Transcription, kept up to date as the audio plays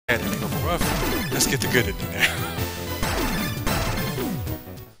ending over with. Let's get the good ending now.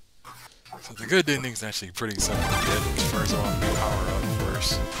 So the good ending's actually pretty simple to get. First of all, we power up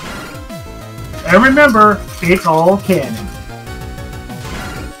first. And remember, it's all canon.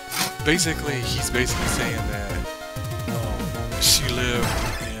 Basically, he's basically saying that she lived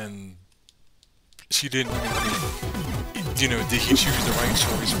and she didn't, you know, did he choose the right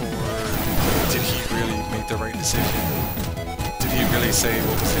choice for her? Did he really make the right decision? Did he really say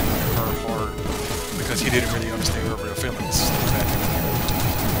what was in her heart? Because he didn't really understand her real feelings.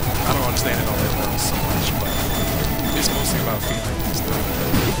 I don't understand it all that well so much, but it's mostly about feelings and stuff.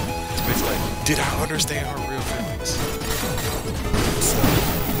 It's basically like, did I understand her real feelings? So,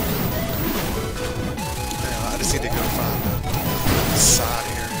 now I just need to go find the side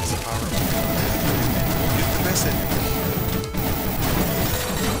areas of power up and get the best ending.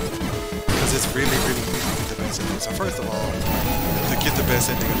 Because it's really, really easy to get the best ending. So first of all, to get the best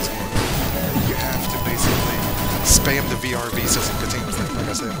ending of this game, you have to basically spam the VRV system continuously, like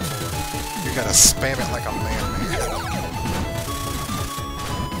I said before. You gotta spam it like a madman.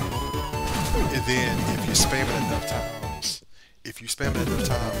 And then if you spam it enough times,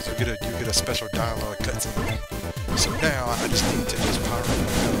 you get a special dialogue cutscene. So now I just need to just power up my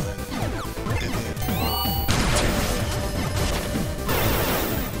gun and then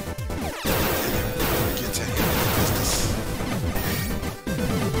get to handle business.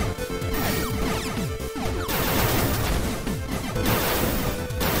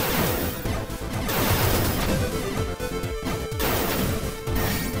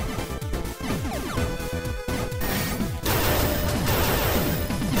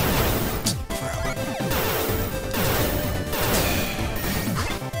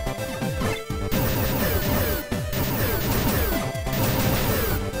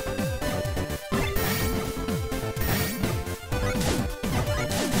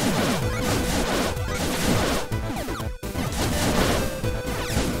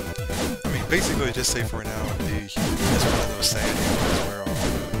 Basically, just say for now, it's one of those sad endings where a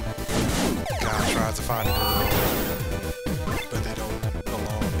guy tries to find a girl, but they don't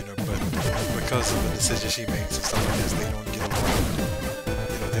belong, you know, but because of the decision she makes and stuff like this, they don't get along, you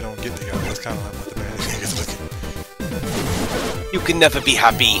know, they don't get together. That's kind of like what the bad ending is looking. You can never be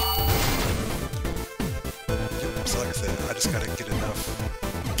happy. So like I said, I just gotta get enough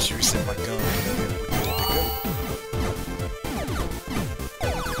juice in my gun and then we're good to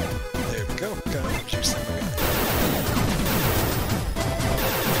go. Go, juice in my gun.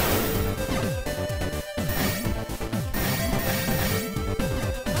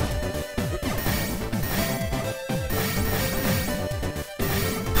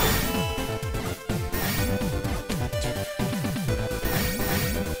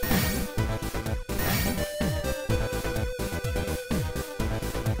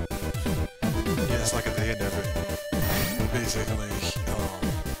 Yeah, it's like at the end of it, basically,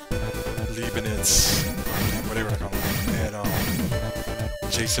 Leibniz, whatever I call him, and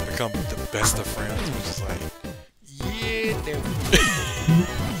Jason become the best of friends, which is like, yeah, no.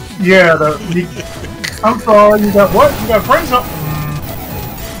 Yeah, I'm sorry, you got what? You got friends up?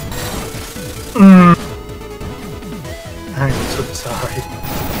 I'm so sorry.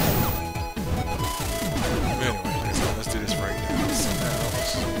 Anyway, let's do this right now. So now,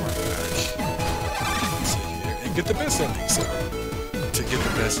 let's work back. See here, and get the best ending, so. To get the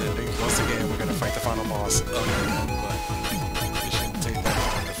best ending, once again, we're gonna fight the final boss of it, but it shouldn't take that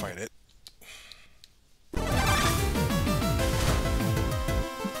long to fight it.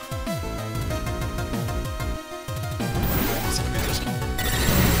 So we just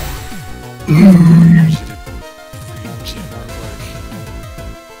she did free GNR work.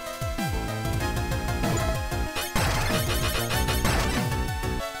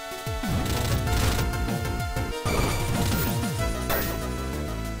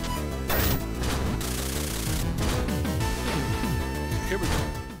 Here we go.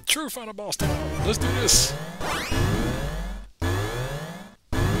 True final boss time. Let's do this.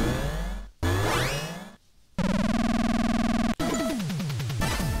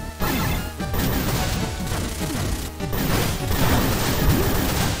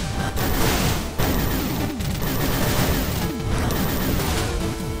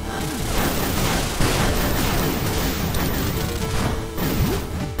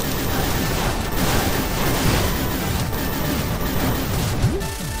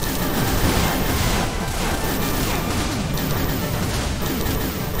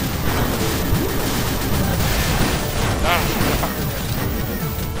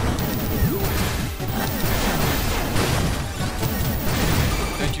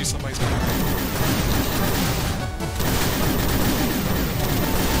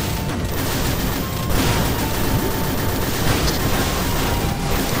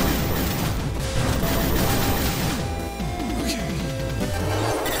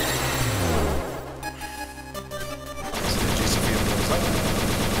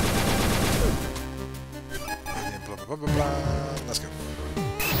 blah blah. Let's go.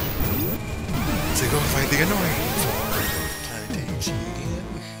 So go fight the annoying for Planet H again.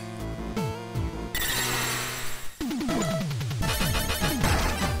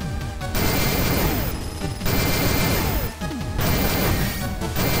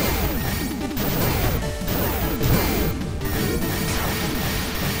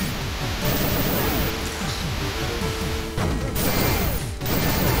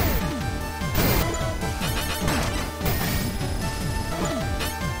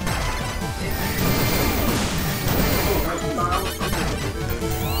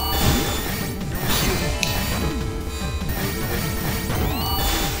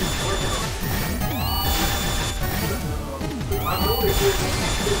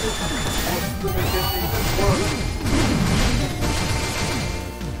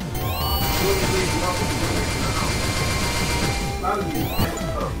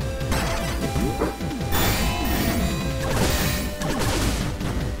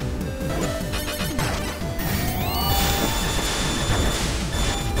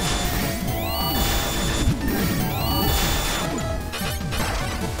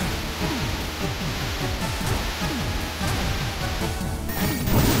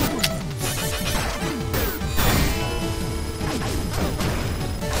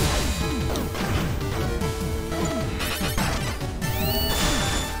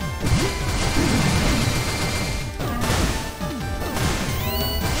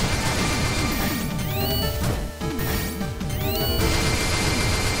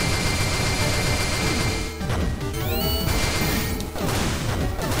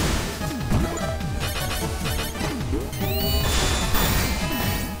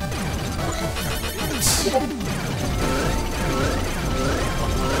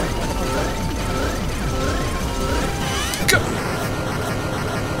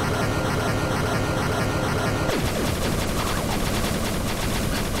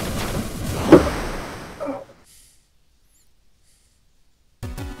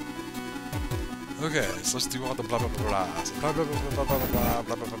 Okay, so let's do all the blah blah blah blah blah blah blah blah blah blah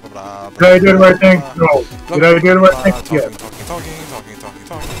blah blah blah blah. Did I do the right thing? No. Did I do the right thing? Talking, talking.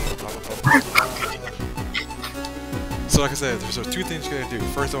 So like I said, there's two things you gotta do.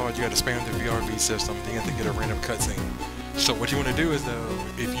 First of all, you gotta spam the VRV system, then you have to get a random cutscene. So what you wanna do is though,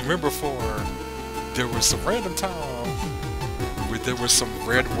 if you remember before, there was some random time where there was some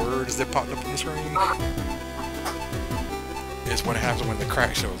red words that popped up on the screen. It's what happens when the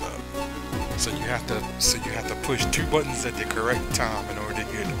crack shows up. So you have to push two buttons at the correct time in order to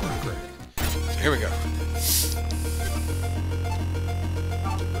get it to work correct. So here we go.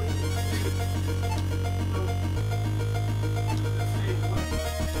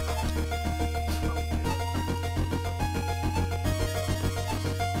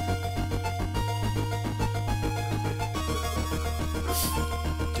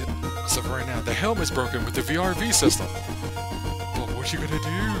 Yep. So right now the helmet's broken with the VRV system. But what you're gonna do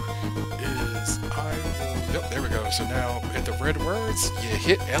is yep, there we go. So now at the red words, you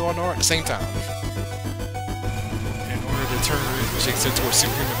hit L and R at the same time in order to turn Jinx into a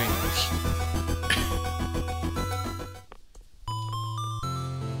superhuman being.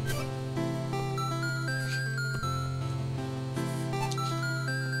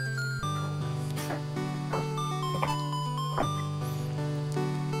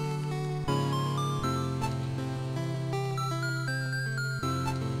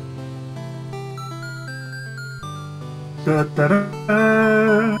 Da, da,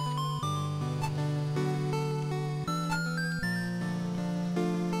 da.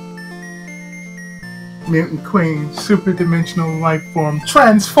 Mutant Queen, super dimensional life form,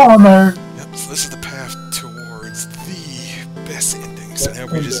 transformer. Yep, so this is the path towards the best ending. So now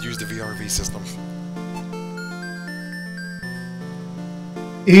we just use the VRV system.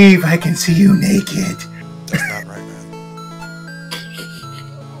 Eve, I can see you naked. That's not right, man.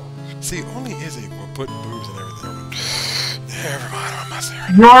 See, only Izzy will put boobs and everything on. Never mind, I'm not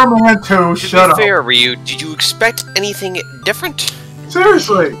serious. Your man too, shut up. To be fair, Ryu, did you expect anything different?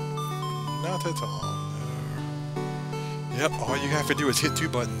 Seriously. Not at all, no. Yep, all you have to do is hit two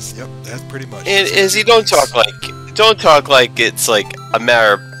buttons. Yep, that's pretty much. And Izzy, don't talk like it's like a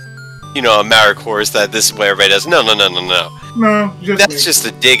matter, you know, a matter course that this is what everybody does. No. No, just That's me. just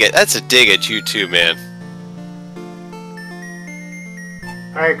a dig at. That's a dig at you too, man.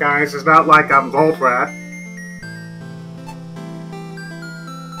 Hey guys, it's not like I'm Goldrat.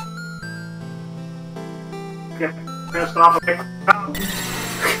 Get pissed off of McDonald's.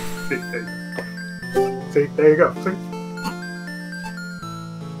 See, there you go. See?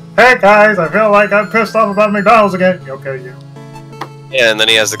 Hey guys, I feel like I'm pissed off about McDonald's again. Okay, you. Yeah, and then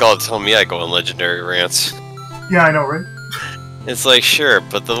he has the gall to tell me I go on legendary rants. Yeah, I know, right? It's like, sure,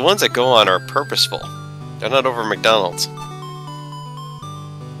 but the ones that go on are purposeful. They're not over McDonald's.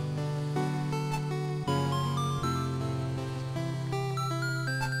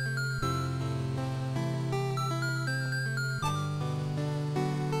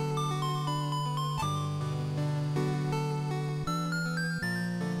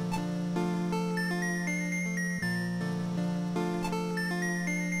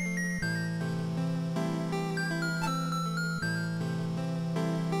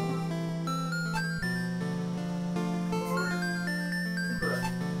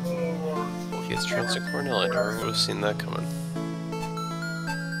 Well, he has Trouncing Cornell. I never would have seen that coming.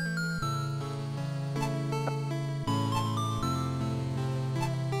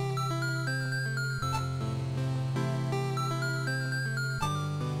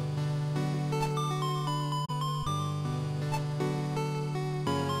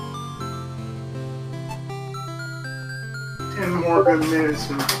 Ten more good minutes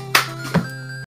and